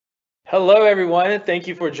Hello, everyone. Thank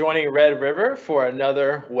you for joining Red River for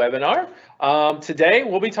another webinar. Today,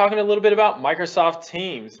 we'll be talking a little bit about Microsoft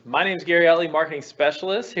Teams. My name is Gary Utley, Marketing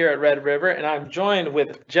Specialist here at Red River, and I'm joined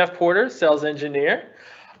with Jeff Porter, Sales Engineer.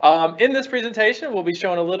 In this presentation, we'll be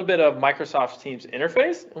showing a little bit of Microsoft Teams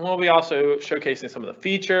interface, and we'll be also showcasing some of the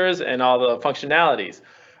features and all the functionalities.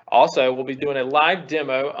 Also, we'll be doing a live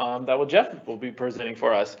demo that Jeff will be presenting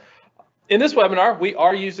for us. In this webinar, we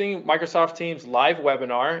are using Microsoft Teams live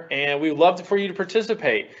webinar, and we would love for you to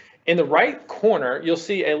participate. In the right corner, you'll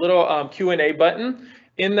see a little Q&A button.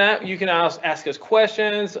 In that, you can ask us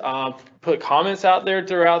questions, put comments out there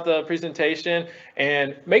throughout the presentation,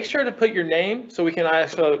 and make sure to put your name so we can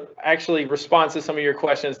actually respond to some of your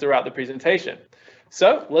questions throughout the presentation.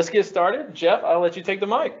 So let's get started. Jeff, I'll let you take the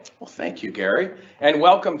mic. Well, thank you, Gary, and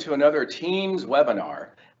welcome to another Teams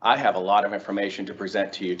webinar. I have a lot of information to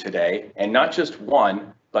present to you today, and not just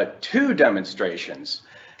one, but two demonstrations,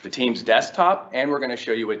 the Teams desktop, and we're going to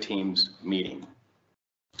show you a Teams meeting.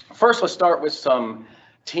 First, let's start with some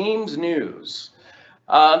Teams news.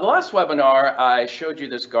 The last webinar, I showed you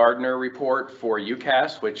this Gartner report for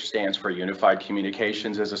UCaaS, which stands for Unified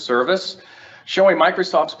Communications as a Service, showing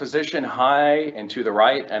Microsoft's position high and to the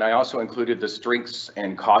right, and I also included the strengths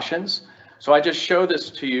and cautions. So I just show this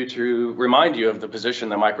to you to remind you of the position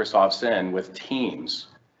that Microsoft's in with Teams.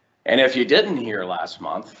 And if you didn't hear last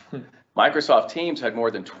month, Microsoft Teams had more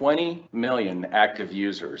than 20 million active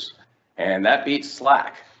users, and that beats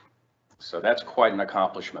Slack. So that's quite an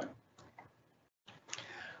accomplishment.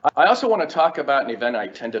 I also want to talk about an event I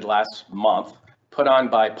attended last month, put on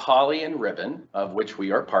by Poly and Ribbon, of which we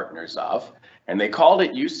are partners of, and they called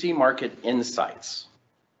it UC Market Insights.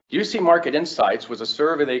 UC Market Insights was a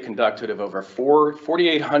survey they conducted of over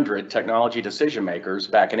 4,800 technology decision makers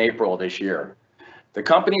back in April of this year. The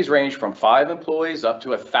companies range from 5 employees up to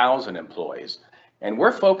 1,000 employees, and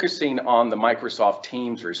we're focusing on the Microsoft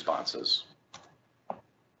Teams responses.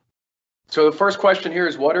 So the first question here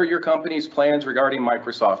is, what are your company's plans regarding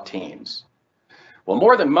Microsoft Teams? Well,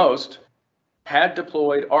 more than most had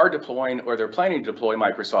deployed, are deploying, or they're planning to deploy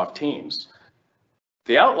Microsoft Teams.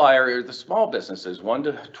 The outlier are the small businesses, 1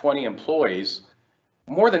 to 20 employees.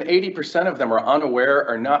 More than 80% of them are unaware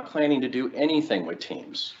or not planning to do anything with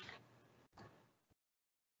Teams.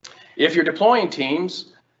 If you're deploying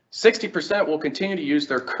Teams, 60% will continue to use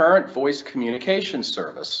their current voice communication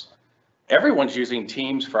service. Everyone's using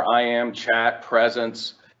Teams for IM, chat,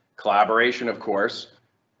 presence, collaboration, of course,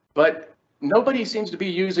 but nobody seems to be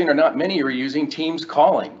using, or not many are using, Teams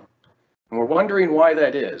calling. And we're wondering why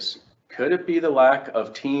that is. Could it be the lack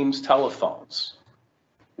of Teams telephones?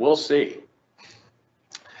 We'll see.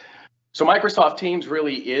 So Microsoft Teams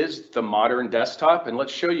really is the modern desktop, and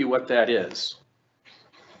let's show you what that is.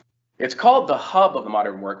 It's called the hub of the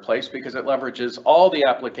modern workplace because it leverages all the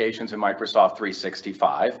applications in Microsoft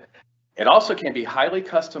 365. It also can be highly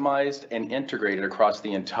customized and integrated across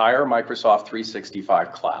the entire Microsoft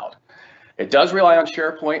 365 cloud. It does rely on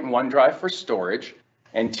SharePoint and OneDrive for storage,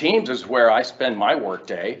 and Teams is where I spend my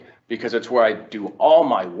workday, because it's where I do all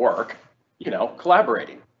my work,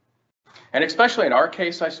 collaborating. And especially in our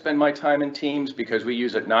case, I spend my time in Teams because we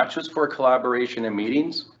use it not just for collaboration and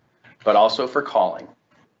meetings, but also for calling.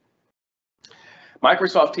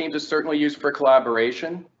 Microsoft Teams is certainly used for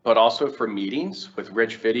collaboration, but also for meetings with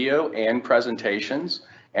rich video and presentations,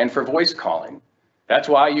 and for voice calling. That's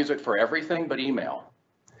why I use it for everything but email.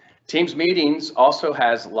 Teams Meetings also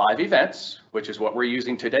has live events, which is what we're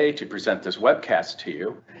using today to present this webcast to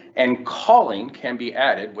you, and calling can be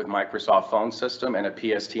added with Microsoft Phone System and a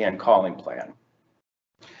PSTN calling plan.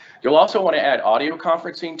 You'll also want to add audio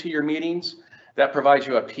conferencing to your meetings. That provides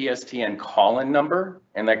you a PSTN call-in number,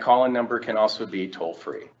 and that call-in number can also be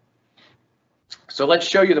toll-free. So let's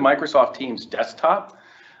show you the Microsoft Teams desktop.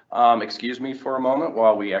 Excuse me for a moment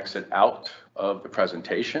while we exit out of the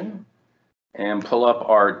presentation and pull up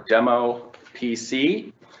our demo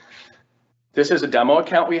PC. This is a demo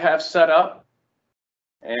account we have set up.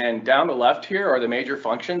 And down the left here are the major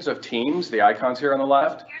functions of Teams, the icons here on the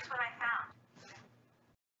left. Here's what I found.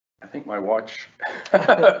 I think my watch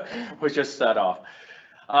was just set off.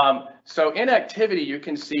 So in activity, you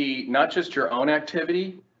can see not just your own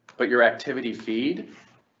activity, but your activity feed.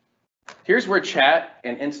 Here's where chat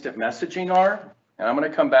and instant messaging are. And I'm going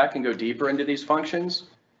to come back and go deeper into these functions.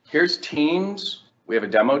 Here's Teams. We have a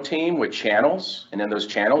demo team with channels, and in those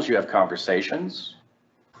channels you have conversations.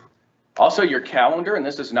 Also your calendar, and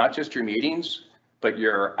this is not just your meetings, but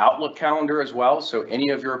your Outlook calendar as well, so any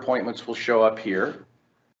of your appointments will show up here.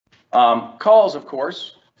 Calls, of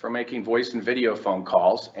course, for making voice and video phone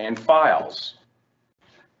calls, and files.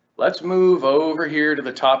 Let's move over here to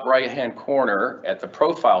the top right-hand corner at the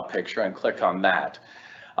profile picture and click on that.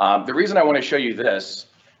 The reason I want to show you this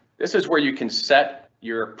is where you can set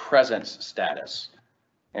your presence status,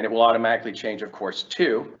 and it will automatically change, of course,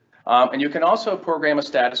 too. And you can also program a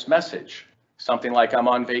status message, something like I'm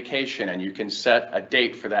on vacation, and you can set a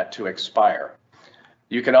date for that to expire.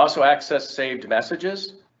 You can also access saved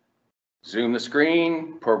messages, zoom the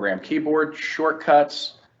screen, program keyboard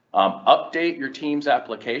shortcuts, update your Teams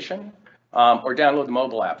application, or download the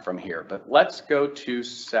mobile app from here. But let's go to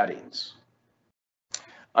settings.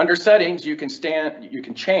 Under settings, you can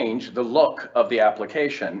change the look of the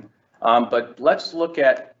application, but let's look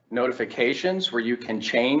at notifications where you can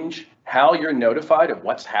change how you're notified of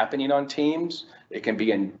what's happening on Teams. It can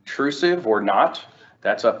be intrusive or not.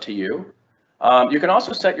 That's up to you. You can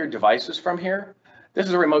also set your devices from here. This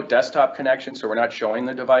is a remote desktop connection, so we're not showing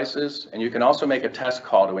the devices. And you can also make a test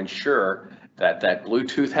call to ensure that that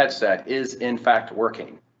Bluetooth headset is in fact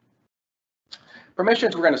working.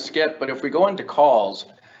 Permissions we're going to skip, but if we go into calls,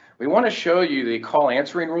 we want to show you the call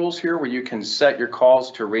answering rules here, where you can set your calls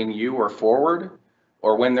to ring you or forward,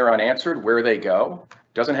 or when they're unanswered, where they go.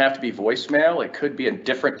 It doesn't have to be voicemail. It could be a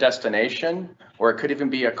different destination, or it could even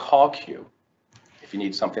be a call queue if you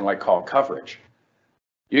need something like call coverage.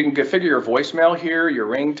 You can configure your voicemail here, your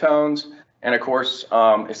ringtones, and of course,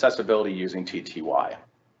 accessibility using TTY.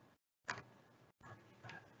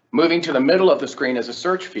 Moving to the middle of the screen is a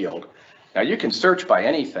search field. Now you can search by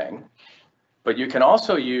anything, but you can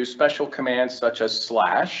also use special commands such as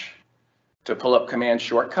 / to pull up command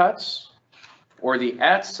shortcuts, or the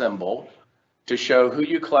 @ symbol to show who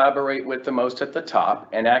you collaborate with the most at the top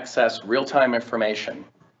and access real-time information.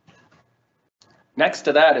 Next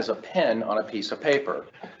to that is a pen on a piece of paper.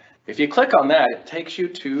 If you click on that, it takes you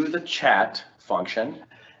to the chat function,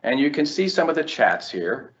 and you can see some of the chats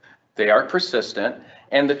here. They are persistent,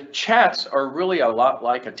 and the chats are really a lot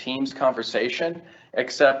like a Teams conversation,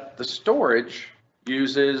 except the storage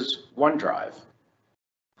uses OneDrive.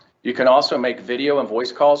 You can also make video and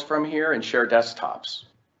voice calls from here and share desktops.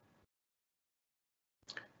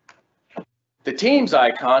 The Teams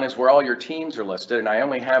icon is where all your teams are listed, and I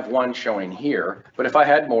only have one showing here, but if I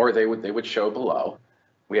had more, they would show below.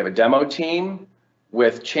 We have a demo team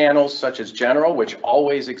with channels such as general, which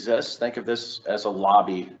always exists. Think of this as a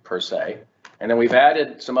lobby per se. And then we've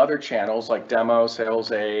added some other channels like demo,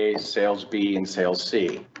 sales A, sales B, and sales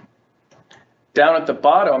C. Down at the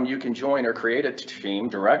bottom, you can join or create a team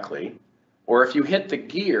directly, or if you hit the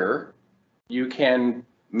gear, you can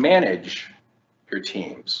manage your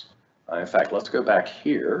teams. In fact, let's go back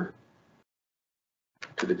here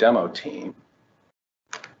to the demo team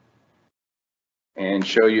and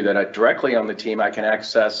show you that directly on the team, I can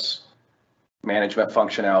access management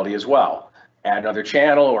functionality as well. Add another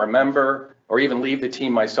channel or a member, or even leave the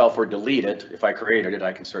team myself or delete it. If I created it,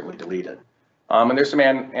 I can certainly delete it. And there's some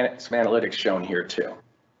analytics shown here too.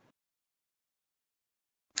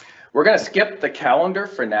 We're going to skip the calendar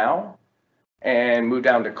for now and move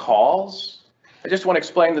down to calls. I just want to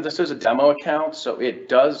explain that this is a demo account, so it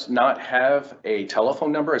does not have a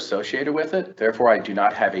telephone number associated with it. Therefore, I do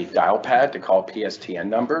not have a dial pad to call PSTN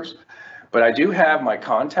numbers, but I do have my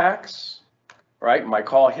contacts, right? My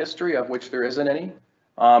call history, of which there isn't any,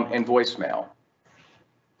 and voicemail.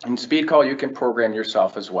 In speed call, you can program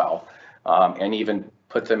yourself as well, and even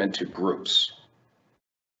put them into groups.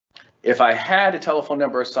 If I had a telephone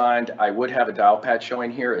number assigned, I would have a dial pad showing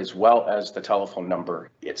here as well as the telephone number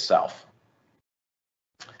itself.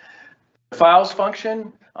 The files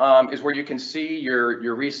function is where you can see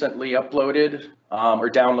your recently uploaded or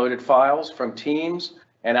downloaded files from Teams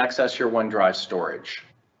and access your OneDrive storage.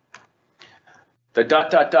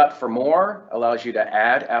 The ... for more allows you to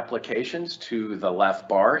add applications to the left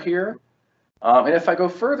bar here. And if I go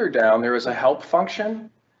further down, there is a help function,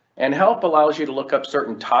 and help allows you to look up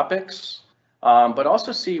certain topics, but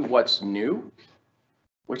also see what's new,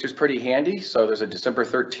 which is pretty handy. So there's a December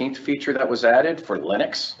 13th feature that was added for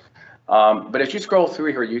Linux. But as you scroll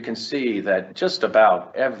through here, you can see that just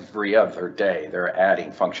about every other day, they're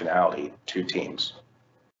adding functionality to Teams.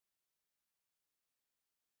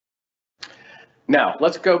 Now,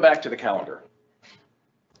 let's go back to the calendar.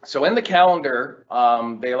 So in the calendar,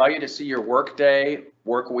 they allow you to see your work day,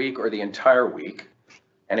 work week, or the entire week.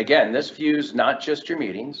 And again, this views not just your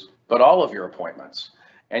meetings, but all of your appointments.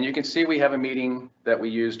 And you can see we have a meeting that we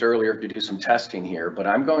used earlier to do some testing here, but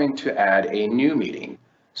I'm going to add a new meeting.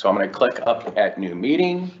 So I'm going to click up at new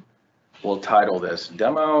meeting. We'll title this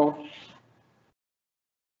demo.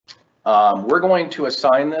 We're going to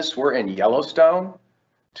assign this. We're in Yellowstone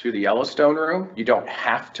to the Yellowstone room. You don't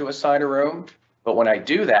have to assign a room. But when I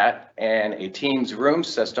do that and a Teams room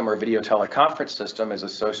system or video teleconference system is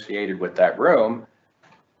associated with that room,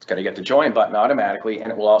 it's going to get the join button automatically,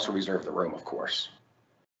 and it will also reserve the room, of course.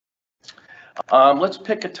 Let's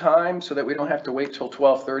pick a time so that we don't have to wait till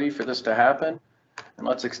 12:30 for this to happen. And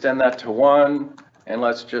let's extend that to 1, and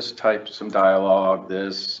let's just type some dialogue.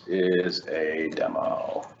 This is a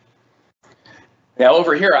demo. Now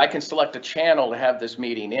over here, I can select a channel to have this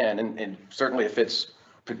meeting in, and certainly if it's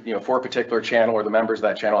for a particular channel or the members of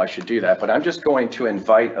that channel, I should do that. But I'm just going to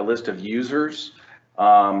invite a list of users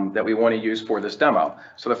that we want to use for this demo.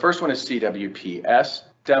 So the first one is CWPS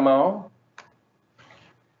demo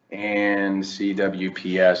and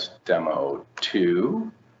CWPS demo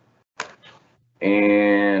 2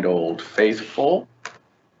 and Old Faithful,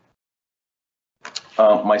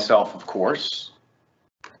 myself, of course.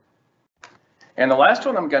 And the last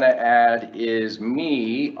one I'm going to add is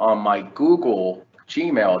me on my Google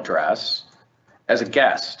Gmail address as a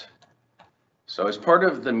guest. So as part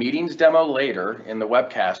of the meetings demo later in the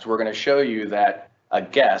webcast, we're going to show you that a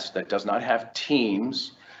guest that does not have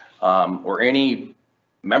Teams or any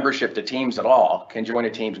membership to Teams at all can join a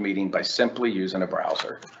Teams meeting by simply using a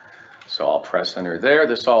browser. So I'll press enter there.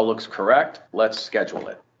 This all looks correct. Let's schedule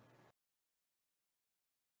it.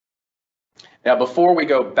 Now, before we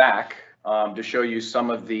go back to show you some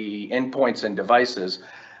of the endpoints and devices,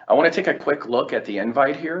 I want to take a quick look at the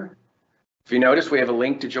invite here. If you notice, we have a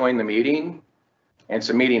link to join the meeting and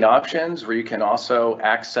some meeting options where you can also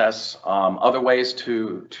access other ways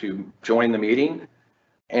to join the meeting.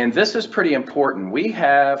 And this is pretty important. We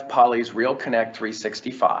have Poly's Real Connect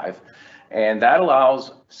 365, and that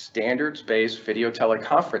allows standards-based video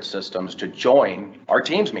teleconference systems to join our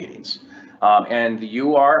Teams meetings. And the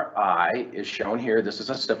URI is shown here. This is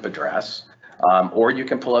a SIP address, or you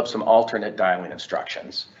can pull up some alternate dialing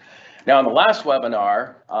instructions. Now, in the last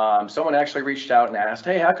webinar, someone actually reached out and asked,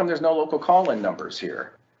 hey, how come there's no local call-in numbers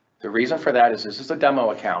here? The reason for that is this is a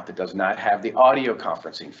demo account that does not have the audio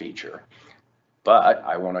conferencing feature. But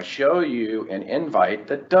I want to show you an invite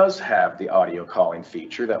that does have the audio calling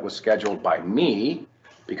feature that was scheduled by me,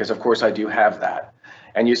 because of course I do have that.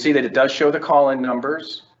 And you see that it does show the call-in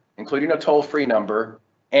numbers, including a toll-free number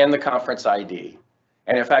and the conference ID.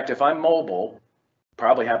 And in fact, if I'm mobile,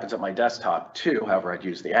 probably happens at my desktop too, however I'd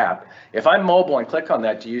use the app. If I'm mobile and click on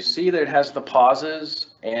that, do you see that it has the pauses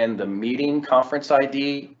and the meeting conference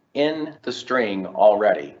ID in the string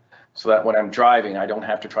already? So that when I'm driving, I don't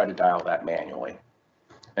have to try to dial that manually.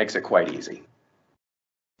 Makes it quite easy.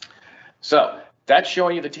 So that's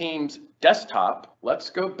showing you the Teams desktop. Let's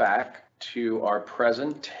go back to our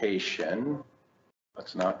presentation.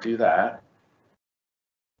 Let's not do that.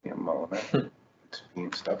 Give me a moment. It's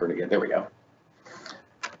being stubborn again. There we go.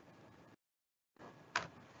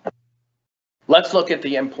 Let's look at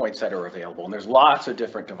the endpoints that are available, and there's lots of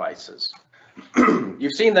different devices.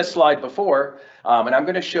 You've seen this slide before, and I'm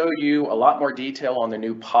going to show you a lot more detail on the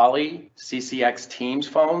new Poly CCX Teams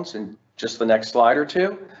phones in just the next slide or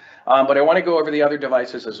two, but I want to go over the other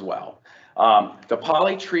devices as well. The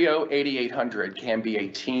Poly Trio 8800 can be a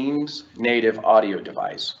Teams native audio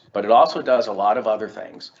device, but it also does a lot of other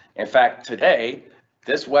things. In fact, today,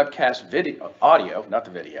 this webcast video, audio, not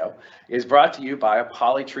the video, is brought to you by a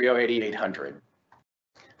Poly Trio 8800.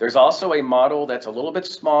 There's also a model that's a little bit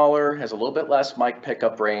smaller, has a little bit less mic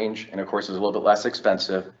pickup range, and of course is a little bit less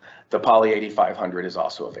expensive. The Poly 8500 is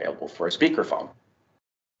also available for a speakerphone.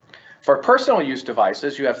 For personal use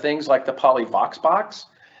devices, you have things like the Poly VoxBox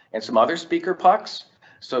and some other speaker pucks,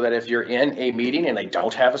 so that if you're in a meeting and they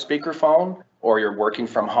don't have a speakerphone, or you're working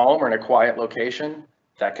from home or in a quiet location,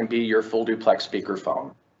 that can be your full duplex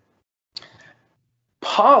speakerphone.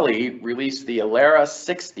 Poly released the Alera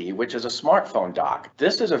 60, which is a smartphone dock.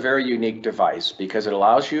 This is a very unique device because it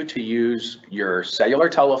allows you to use your cellular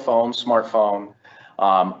telephone, smartphone,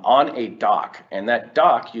 on a dock. And that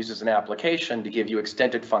dock uses an application to give you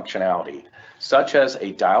extended functionality, such as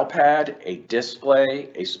a dial pad, a display,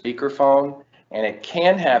 a speakerphone, and it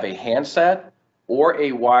can have a handset or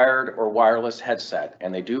a wired or wireless headset,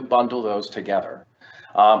 and they do bundle those together.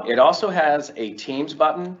 It also has a Teams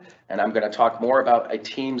button, and I'm going to talk more about a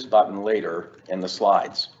Teams button later in the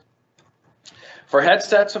slides. For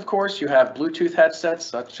headsets, of course, you have Bluetooth headsets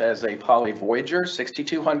such as a Poly Voyager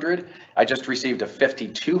 6200. I just received a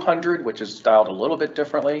 5200, which is styled a little bit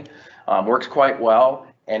differently, works quite well,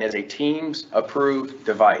 and is a Teams approved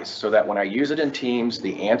device, so that when I use it in Teams,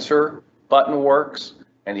 the answer button works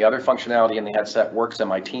and the other functionality in the headset works in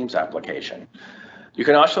my Teams application. You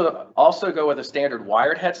can also go with a standard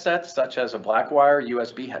wired headset, such as a Blackwire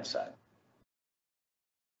USB headset.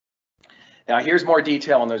 Now here's more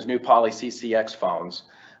detail on those new Poly CCX phones.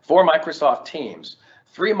 For Microsoft Teams,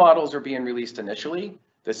 3 models are being released initially.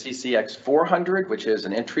 The CCX 400, which is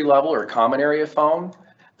an entry-level or common area phone.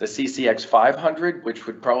 The CCX 500, which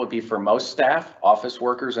would probably be for most staff, office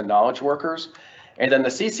workers and knowledge workers. And then the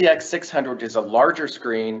CCX 600 is a larger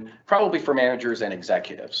screen, probably for managers and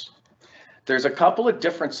executives. There's a couple of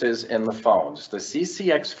differences in the phones. The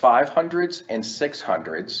CCX 500s and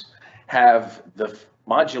 600s have the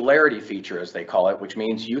modularity feature, as they call it, which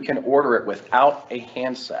means you can order it without a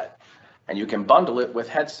handset and you can bundle it with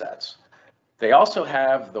headsets. They also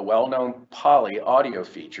have the well-known Poly audio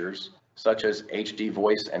features, such as HD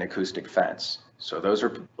voice and acoustic fence. So those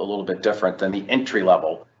are a little bit different than the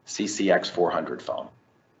entry-level CCX 400 phone.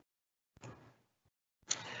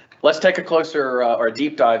 Let's take a closer or a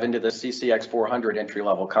deep dive into the CCX 400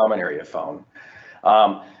 entry-level common area phone.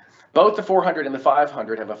 Both the 400 and the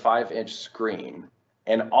 500 have a 5-inch screen,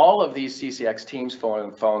 and all of these CCX Teams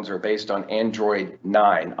phones are based on Android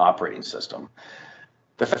 9 operating system.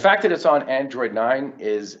 The fact that it's on Android 9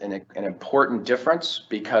 is an important difference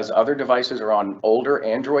because other devices are on older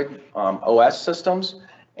Android OS systems,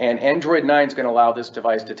 and Android 9 is going to allow this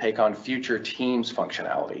device to take on future Teams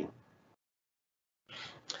functionality.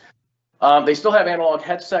 They still have analog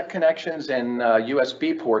headset connections and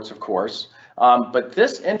USB ports, of course, but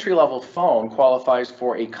this entry-level phone qualifies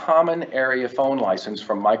for a common area phone license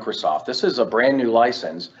from Microsoft. This is a brand new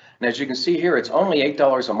license, and as you can see here, it's only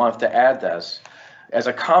 $8 a month to add this as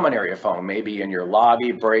a common area phone, maybe in your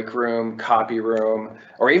lobby, break room, copy room,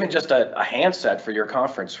 or even just a handset for your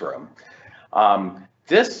conference room.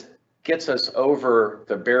 This gets us over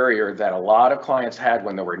the barrier that a lot of clients had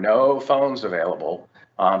when there were no phones available.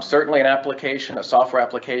 Certainly an application, a software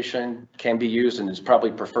application can be used and is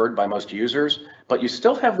probably preferred by most users, but you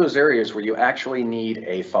still have those areas where you actually need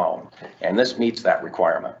a phone, and this meets that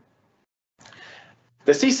requirement.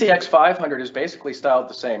 The CCX 500 is basically styled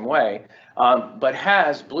the same way, but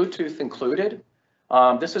has Bluetooth included.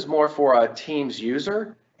 This is more for a Teams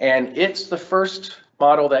user, and it's the first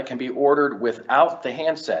model that can be ordered without the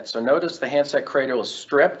handset. So notice the handset cradle is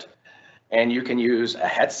stripped, and you can use a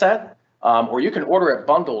headset, or you can order it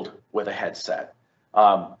bundled with a headset.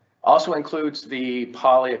 Also includes the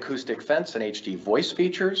Poly acoustic fence and HD voice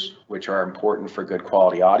features, which are important for good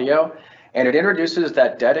quality audio. And it introduces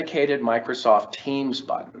that dedicated Microsoft Teams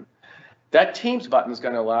button. That Teams button is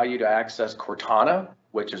going to allow you to access Cortana,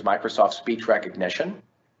 which is Microsoft speech recognition.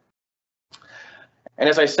 And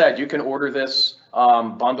as I said, you can order this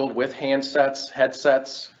bundled with handsets,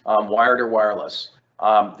 headsets, wired or wireless.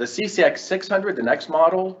 The CCX 600, the next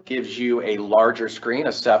model, gives you a larger screen, a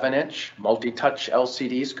 7-inch multi-touch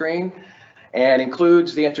LCD screen, and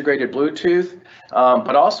includes the integrated Bluetooth,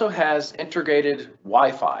 but also has integrated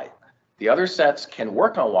Wi-Fi. The other sets can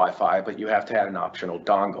work on Wi-Fi, but you have to add an optional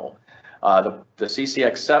dongle. The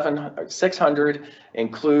CCX 600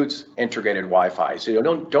 includes integrated Wi-Fi, so you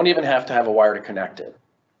don't even have to have a wire to connect it.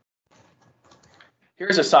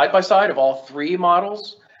 Here's a side-by-side of all 3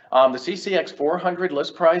 models. The CCX 400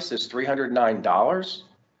 list price is $309.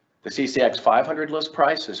 The CCX 500 list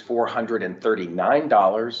price is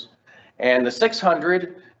 $439. And the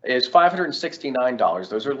 600 is $569.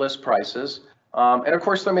 Those are list prices. And of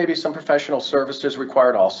course, there may be some professional services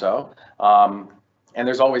required also. And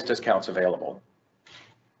there's always discounts available.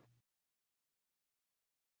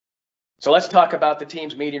 So let's talk about the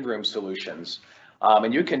Teams meeting room solutions.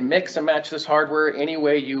 And you can mix and match this hardware any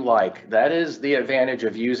way you like. That is the advantage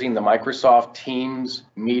of using the Microsoft Teams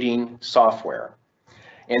meeting software.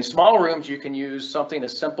 In small rooms, you can use something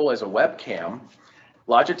as simple as a webcam.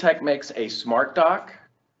 Logitech makes a smart dock.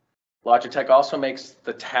 Logitech also makes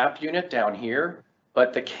the tap unit down here,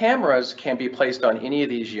 but the cameras can be placed on any of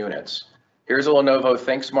these units. Here's a Lenovo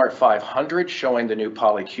ThinkSmart 500 showing the new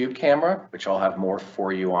PolyCube camera, which I'll have more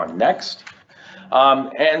for you on next.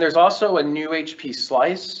 And there's also a new HP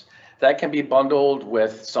Slice that can be bundled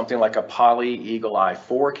with something like a Poly Eagle Eye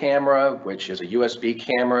 4 camera, which is a USB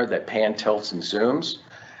camera that pan tilts and zooms.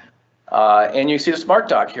 And you see the smart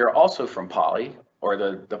dock here also from Poly, or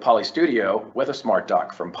the Poly Studio with a smart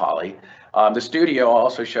dock from Poly. The Studio I'll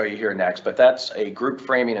also show you here next, but that's a group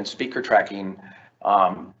framing and speaker tracking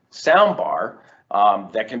sound bar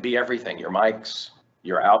that can be everything, your mics,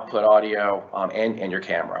 your output audio, and your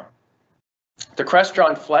camera. The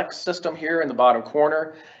Crestron Flex system here in the bottom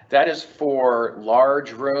corner, that is for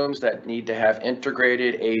large rooms that need to have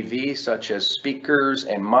integrated AV, such as speakers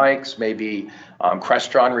and mics, maybe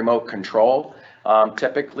Crestron remote control.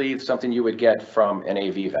 Typically something you would get from an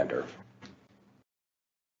AV vendor.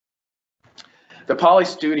 The Poly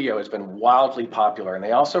Studio has been wildly popular, and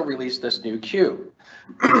they also released this new cube.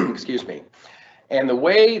 Excuse me. And the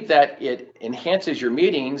way that it enhances your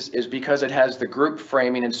meetings is because it has the group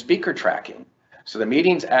framing and speaker tracking. So the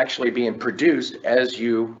meeting's actually being produced as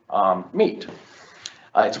you meet.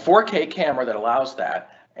 It's a 4K camera that allows that.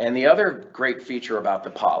 And the other great feature about the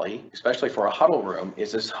Poly, especially for a huddle room,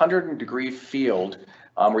 is this 100-degree field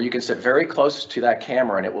where you can sit very close to that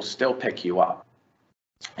camera and it will still pick you up.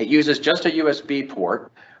 It uses just a USB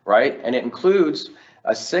port, right? And it includes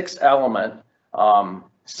a 6-element,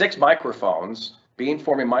 6 microphones,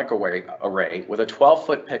 beamforming microwave array with a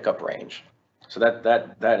 12-foot pickup range. So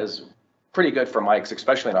that is pretty good for mics,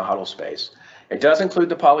 especially in a huddle space. It does include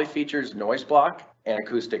the Poly features noise block and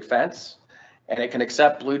acoustic fence, and it can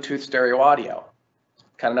accept Bluetooth stereo audio.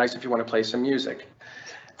 Kind of nice if you want to play some music.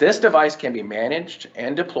 This device can be managed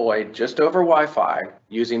and deployed just over Wi-Fi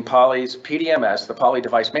using Poly's PDMS, the Poly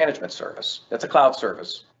Device Management Service. That's a cloud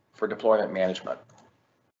service for deployment management.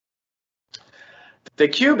 The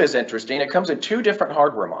Cube is interesting. It comes in 2 different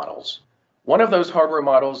hardware models. One of those hardware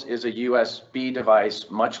models is a USB device,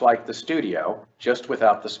 much like the Studio, just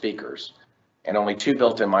without the speakers, and only 2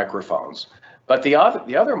 built-in microphones. But the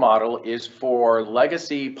other model is for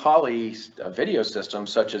legacy Poly video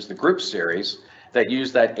systems, such as the Group series, that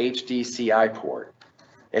use that HDCI port.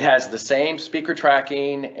 It has the same speaker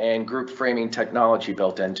tracking and group framing technology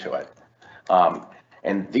built into it.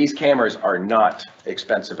 And these cameras are not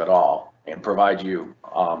expensive at all and provide you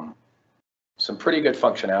some pretty good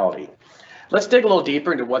functionality. Let's dig a little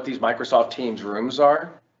deeper into what these Microsoft Teams rooms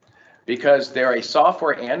are, because they're a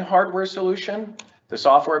software and hardware solution. The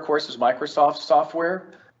software, of course, is Microsoft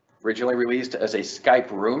software, originally released as a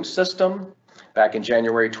Skype room system back in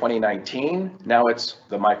January 2019. Now it's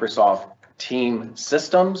the Microsoft Team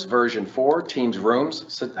Systems version 4, Teams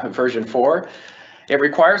Rooms version 4. It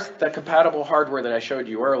requires the compatible hardware that I showed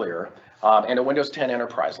you earlier and a Windows 10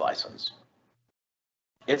 Enterprise license.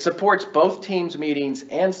 It supports both Teams meetings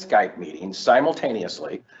and Skype meetings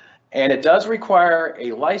simultaneously, and it does require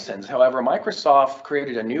a license. However, Microsoft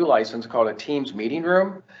created a new license called a Teams Meeting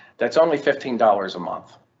Room that's only $15 a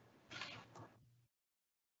month.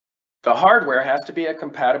 The hardware has to be a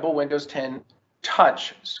compatible Windows 10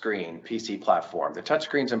 touch screen PC platform. The touch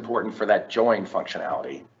screen is important for that join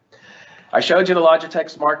functionality. I showed you the Logitech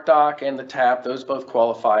Smart Dock and the Tap. Those both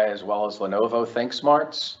qualify, as well as Lenovo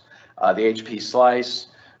ThinkSmarts, the HP Slice.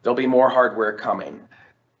 There'll be more hardware coming,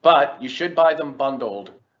 but you should buy them bundled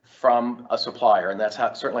from a supplier, and that's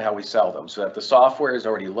certainly how we sell them, so that the software is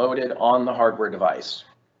already loaded on the hardware device.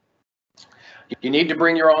 You need to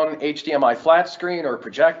bring your own HDMI flat screen or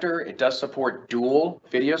projector. It does support dual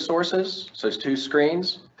video sources, so it's 2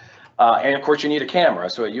 screens. And of course, you need a camera.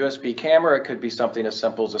 So a USB camera, it could be something as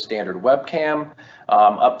simple as a standard webcam,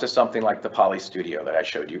 up to something like the Poly Studio that I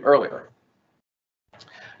showed you earlier.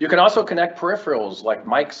 You can also connect peripherals like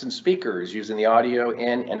mics and speakers using the audio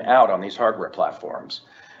in and out on these hardware platforms.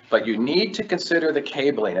 But you need to consider the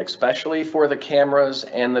cabling, especially for the cameras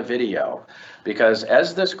and the video, because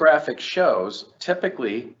as this graphic shows,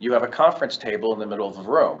 typically you have a conference table in the middle of the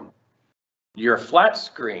room. Your flat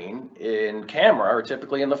screen and camera are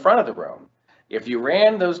typically in the front of the room. If you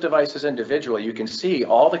ran those devices individually, you can see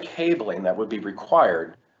all the cabling that would be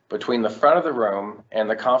required between the front of the room and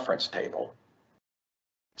the conference table.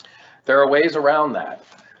 There are ways around that.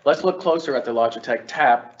 Let's look closer at the Logitech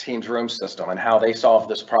Tap Teams Room system and how they solve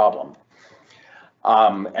this problem.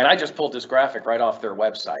 And I just pulled this graphic right off their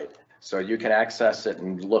website, so you can access it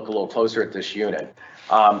and look a little closer at this unit.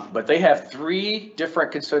 But they have 3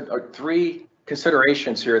 different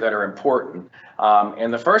considerations here that are important.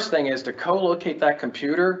 And the first thing is to co-locate that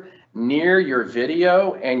computer near your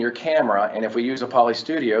video and your camera. And if we use a Poly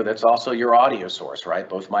Studio, that's also your audio source, right?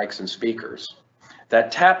 Both mics and speakers. That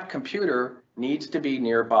Tap computer needs to be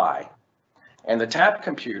nearby. And the Tap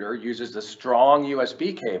computer uses the strong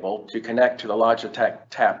USB cable to connect to the Logitech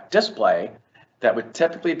Tap display that would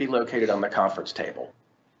typically be located on the conference table.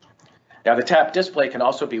 Now, the Tap display can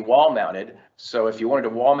also be wall mounted. So if you wanted to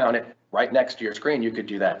wall mount it right next to your screen, you could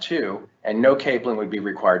do that too. And no cabling would be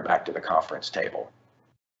required back to the conference table.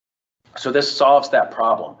 So this solves that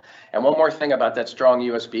problem. And one more thing about that strong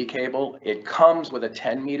USB cable, it comes with a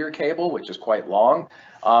 10-meter cable, which is quite long.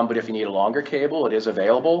 But if you need a longer cable, it is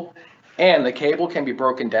available. And the cable can be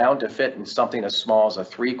broken down to fit in something as small as a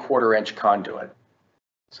 3/4-inch conduit.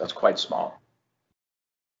 So it's quite small.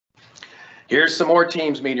 Here's some more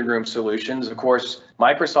Teams meeting room solutions. Of course,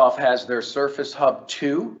 Microsoft has their Surface Hub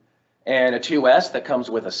 2 and a 2S that comes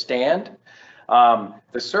with a stand.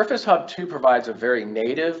 The Surface Hub 2 provides a very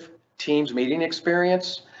native Teams meeting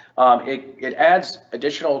experience. It adds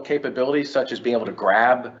additional capabilities such as being able to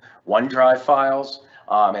grab OneDrive files,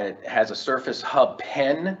 and it has a Surface Hub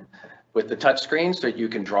pen with the touch screen so that you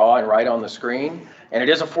can draw and write on the screen. And it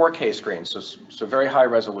is a 4K screen, so very high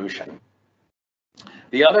resolution.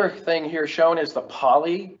 The other thing here shown is the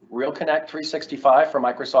Poly RealConnect 365 for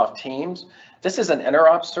Microsoft Teams. This is an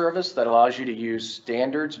interop service that allows you to use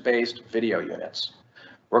standards-based video units.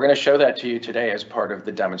 We're going to show that to you today as part of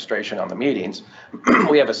the demonstration on the meetings.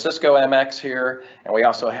 We have a Cisco MX here, and we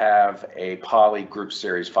also have a Poly Group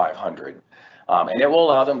Series 500. And it will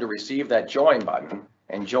allow them to receive that join button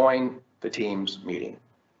and join the Teams meeting.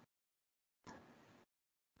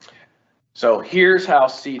 So here's how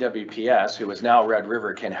CWPS, who is now Red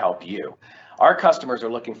River, can help you. Our customers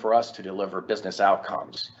are looking for us to deliver business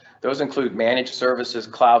outcomes. Those include managed services,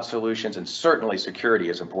 cloud solutions, and certainly security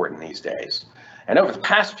is important these days. And over the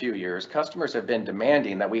past few years, customers have been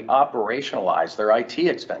demanding that we operationalize their IT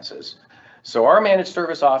expenses. So our managed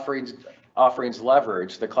service offerings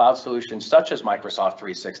leverage the cloud solutions such as Microsoft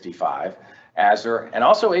 365, Azure, and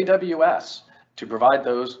also AWS to provide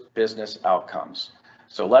those business outcomes.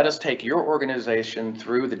 So let us take your organization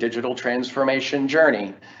through the digital transformation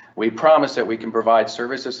journey. We promise that we can provide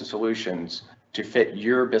services and solutions to fit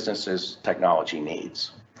your business's technology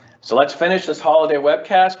needs. So let's finish this holiday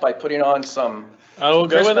webcast by putting on some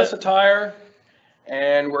Christmas attire,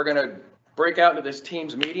 and we're going to break out into this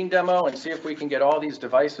Teams meeting demo and see if we can get all these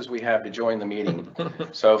devices we have to join the meeting.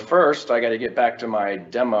 So first, I got to get back to my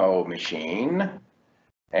demo machine,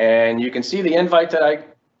 and you can see the invite that I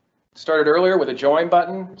started earlier with a join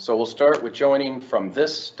button. So we'll start with joining from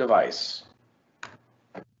this device.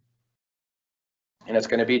 And it's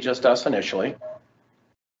going to be just us initially.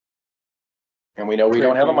 And we know we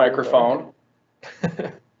don't have a microphone.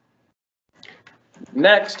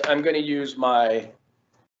 Next, I'm going to use my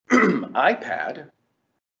iPad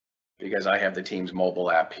because I have the Teams mobile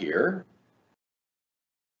app here.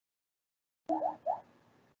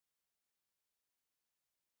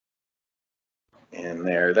 And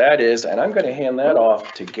there that is, and I'm going to hand that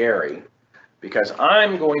off to Gary because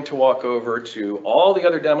I'm going to walk over to all the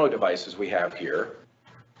other demo devices we have here,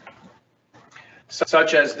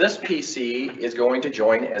 such as this PC is going to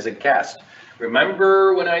join as a guest.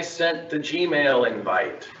 Remember when I sent the Gmail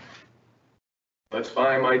invite? Let's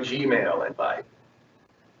find my Gmail invite.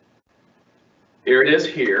 Here it is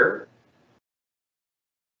here.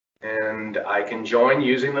 And I can join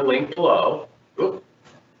using the link below. Oop.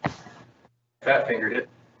 Fat fingered it.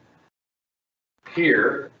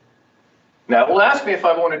 Here. Now it will ask me if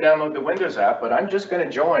I want to download the Windows app, but I'm just going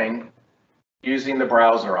to join using the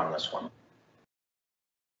browser on this one.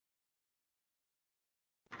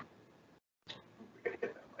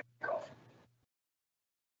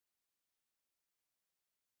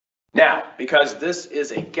 Now, because this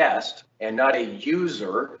is a guest and not a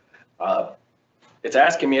user, it's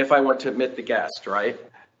asking me if I want to admit the guest, right?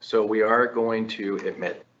 So we are going to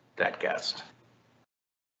admit that guest.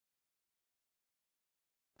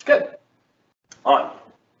 Good. On.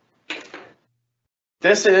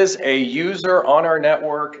 This is a user on our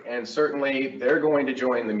network, and certainly they're going to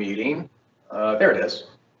join the meeting. There it is.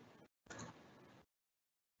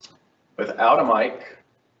 Without a mic.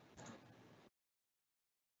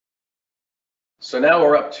 So now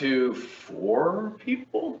we're up to 4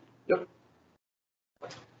 people. Yep.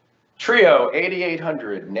 Trio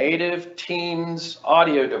 8800 native Teams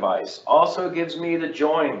audio device also gives me the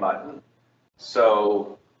join button.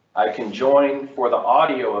 So I can join for the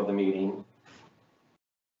audio of the meeting.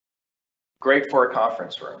 Great for a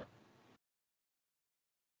conference room.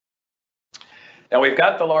 Now we've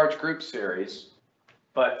got the large group series,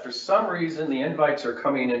 but for some reason the invites are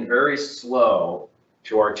coming in very slow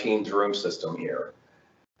to our Teams room system here.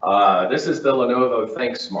 This is the Lenovo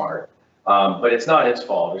ThinkSmart, but it's not its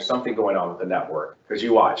fault. There's something going on with the network, because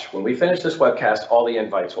you watch, when we finish this webcast, all the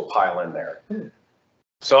invites will pile in there.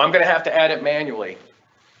 So I'm going to have to add it manually.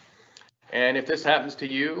 And if this happens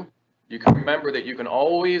to you, you can remember that you can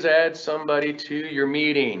always add somebody to your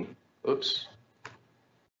meeting. Oops.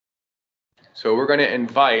 So we're going to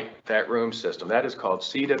invite that room system. That is called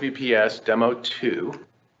CWPS Demo 2.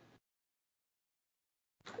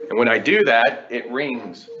 And when I do that, it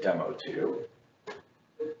rings Demo 2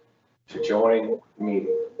 to join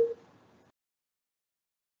meeting.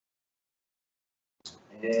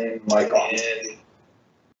 And mic on.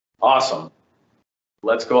 Awesome.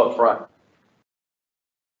 Let's go up front.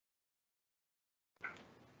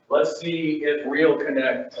 Let's see if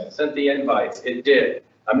RealConnect sent the invites. It did.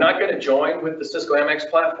 I'm not going to join with the Cisco MX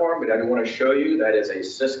platform, but I do want to show you that is a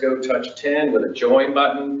Cisco Touch 10 with a join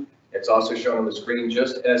button. It's also shown on the screen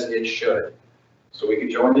just as it should. So we can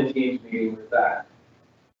join the Teams meeting with that.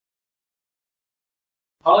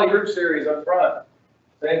 Poly Group Series up front.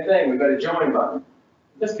 Same thing, we've got a join button.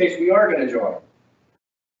 In this case, we are going to join.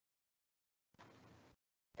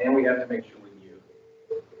 And we have to make sure we mute.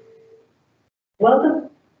 Welcome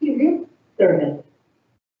to your service.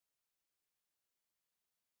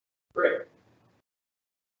 Great.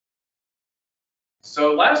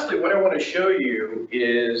 So lastly, what I want to show you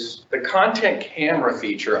is the content camera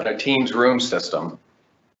feature on a Teams room system.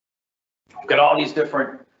 We've got all these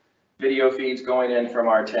different video feeds going in from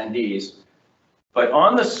our attendees, but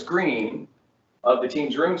on the screen of the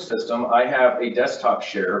Teams room system, I have a desktop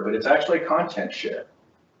share, but it's actually a content share.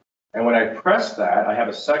 And when I press that, I have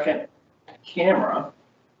a second camera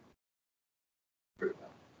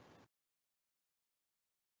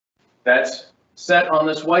that's set on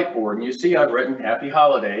this whiteboard. And you see I've written Happy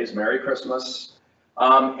Holidays, Merry Christmas,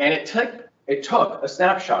 and it took a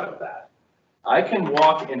snapshot of that. I can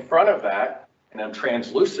walk in front of that, and I'm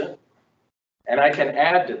translucent, and I can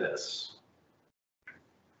add to this.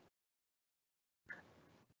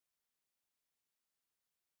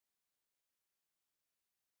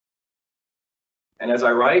 And as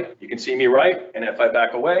I write, you can see me write, and if I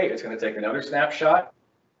back away, it's going to take another snapshot.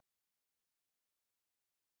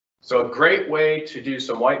 So a great way to do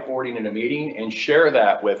some whiteboarding in a meeting and share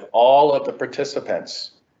that with all of the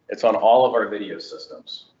participants. It's on all of our video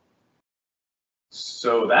systems.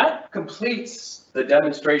 So that completes the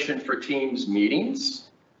demonstration for Teams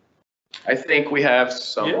meetings. I think we have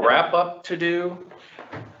some wrap up to do.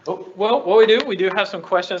 Oh, well, what we do have some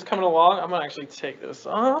questions coming along. I'm gonna actually take this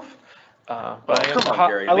off. But come on,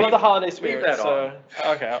 Gary. I love the holiday spirit, that so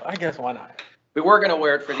okay, I guess why not? We were going to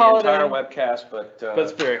wear it for the entire webcast, but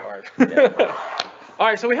it's very hard. Yeah. All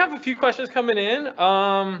right, so we have a few questions coming in.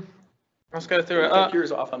 Let's go through it. Take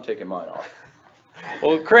yours off. I'm taking mine off.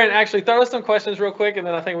 Well, Corinne, actually throw us some questions real quick, and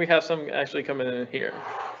then I think we have some actually coming in here.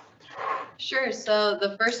 Sure. So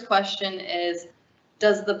the first question is,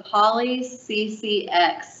 does the Poly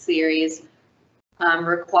CCX series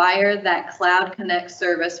require that Cloud Connect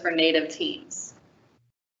service for native Teams?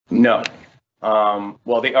 No.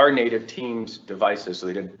 Well, they are native Teams devices, so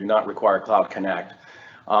they do not require Cloud Connect.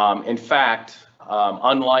 In fact,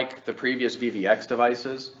 unlike the previous VVX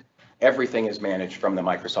devices, everything is managed from the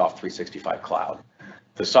Microsoft 365 cloud.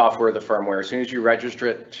 The software, the firmware, as soon as you register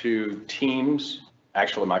it to Teams,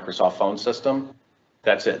 actually Microsoft phone system,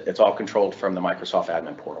 that's it. It's all controlled from the Microsoft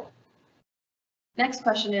admin portal. Next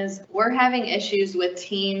question is, we're having issues with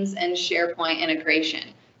Teams and SharePoint integration.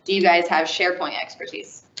 Do you guys have SharePoint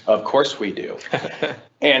expertise? Of course we do.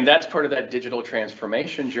 And that's part of that digital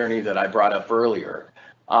transformation journey that I brought up earlier.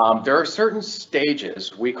 There are certain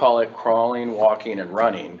stages, we call it crawling, walking, and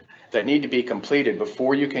running, that need to be completed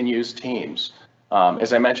before you can use Teams.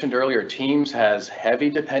 As I mentioned earlier, Teams has heavy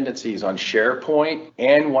dependencies on SharePoint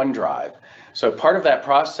and OneDrive. So part of that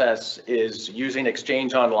process is using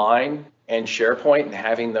Exchange Online and SharePoint and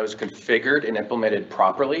having those configured and implemented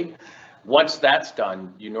properly. Once that's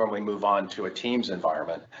done, you normally move on to a Teams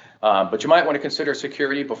environment. But you might want to consider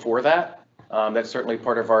security before that. That's certainly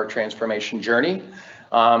part of our transformation journey.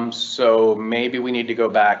 So maybe we need to go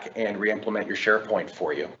back and re-implement your SharePoint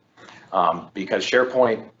for you. Because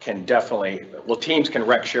SharePoint can definitely, well, Teams can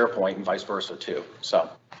wreck SharePoint and vice versa too. So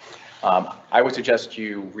I would suggest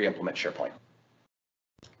you re-implement SharePoint.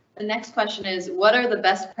 The next question is, what are the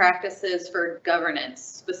best practices for governance,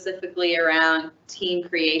 specifically around team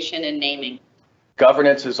creation and naming?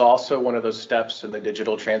 Governance is also one of those steps in the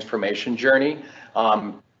digital transformation journey.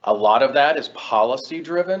 A lot of that is policy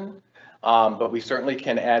driven, but we certainly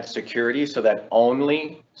can add security so that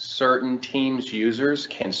only certain Teams users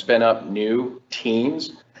can spin up new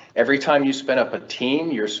teams. Every time you spin up a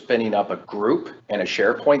team, you're spinning up a group in a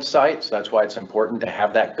SharePoint site. So that's why it's important to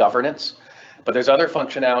have that governance. But there's other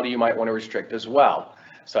functionality you might want to restrict as well,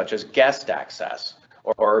 such as guest access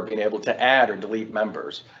or being able to add or delete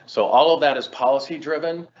members. So all of that is policy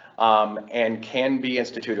driven and can be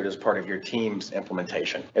instituted as part of your Teams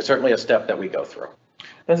implementation. It's certainly a step that we go through.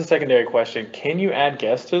 That's a secondary question. Can you add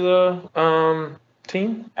guests to the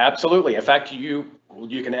team? Absolutely. In fact, you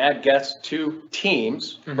can add guests to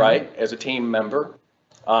Teams, right, as a team member.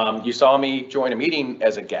 You saw me join a meeting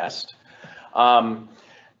as a guest.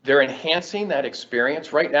 They're enhancing that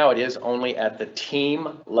experience. Right now, it is only at the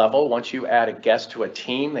team level. Once you add a guest to a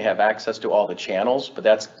team, they have access to all the channels, but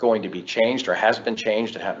that's going to be changed or has been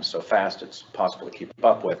changed. It happens so fast, it's possible to keep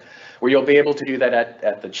up with, where you'll be able to do that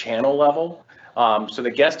at the channel level. So the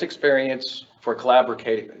guest experience for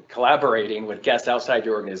collaborating with guests outside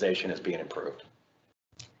your organization is being improved.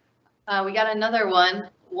 We got another one.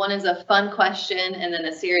 One is a fun question and then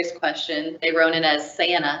a serious question. They wrote it as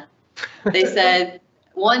Santa. They said,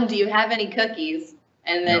 one, do you have any cookies?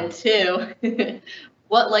 And then two,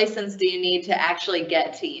 what license do you need to actually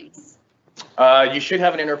get Teams? You should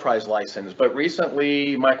have an enterprise license, but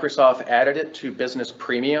recently Microsoft added it to Business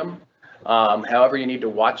Premium. However, you need to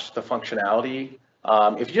watch the functionality.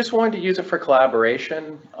 If you just wanted to use it for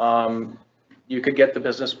collaboration, you could get the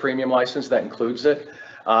Business Premium license that includes it.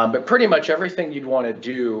 But pretty much everything you'd want to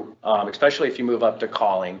do, especially if you move up to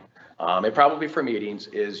calling, and probably for meetings,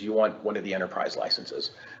 is you want one of the enterprise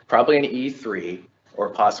licenses, probably an E3 or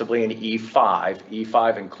possibly an E5.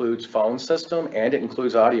 E5 includes phone system and it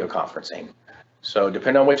includes audio conferencing. So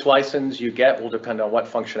depending on which license you get will depend on what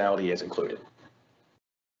functionality is included.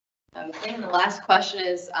 Okay, and the last question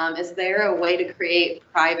is there a way to create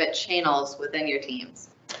private channels within your teams?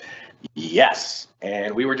 Yes,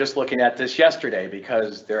 and we were just looking at this yesterday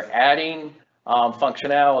because they're adding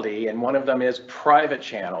functionality, and one of them is private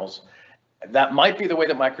channels. That might be the way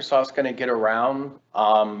that Microsoft's going to get around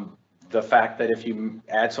the fact that if you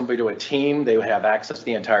add somebody to a team, they would have access to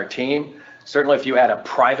the entire team. Certainly if you add a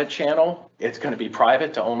private channel, it's going to be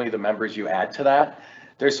private to only the members you add to that.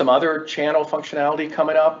 There's some other channel functionality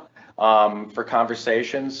coming up for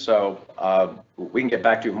conversations, so we can get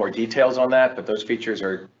back to more details on that, but those features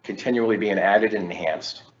are continually being added and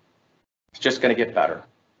enhanced. It's just going to get better.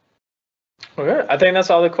 Okay, I think that's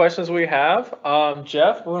all the questions we have.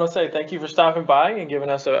 Jeff, we want to say thank you for stopping by and giving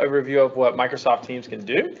us an overview of what Microsoft Teams can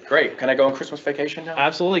do. Great. Can I go on Christmas vacation now?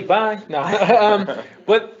 Absolutely. Bye. No.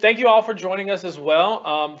 But thank you all for joining us as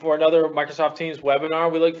well for another Microsoft Teams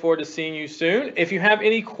webinar. We look forward to seeing you soon. If you have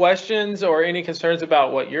any questions or any concerns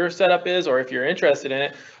about what your setup is, or if you're interested in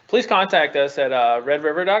it, please contact us at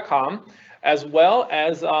redriver.com. As well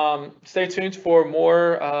as stay tuned for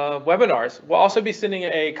more webinars. We'll also be sending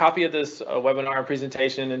a copy of this webinar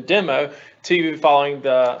presentation and demo to you following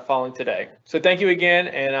today. So thank you again,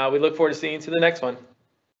 and we look forward to seeing you to the next one.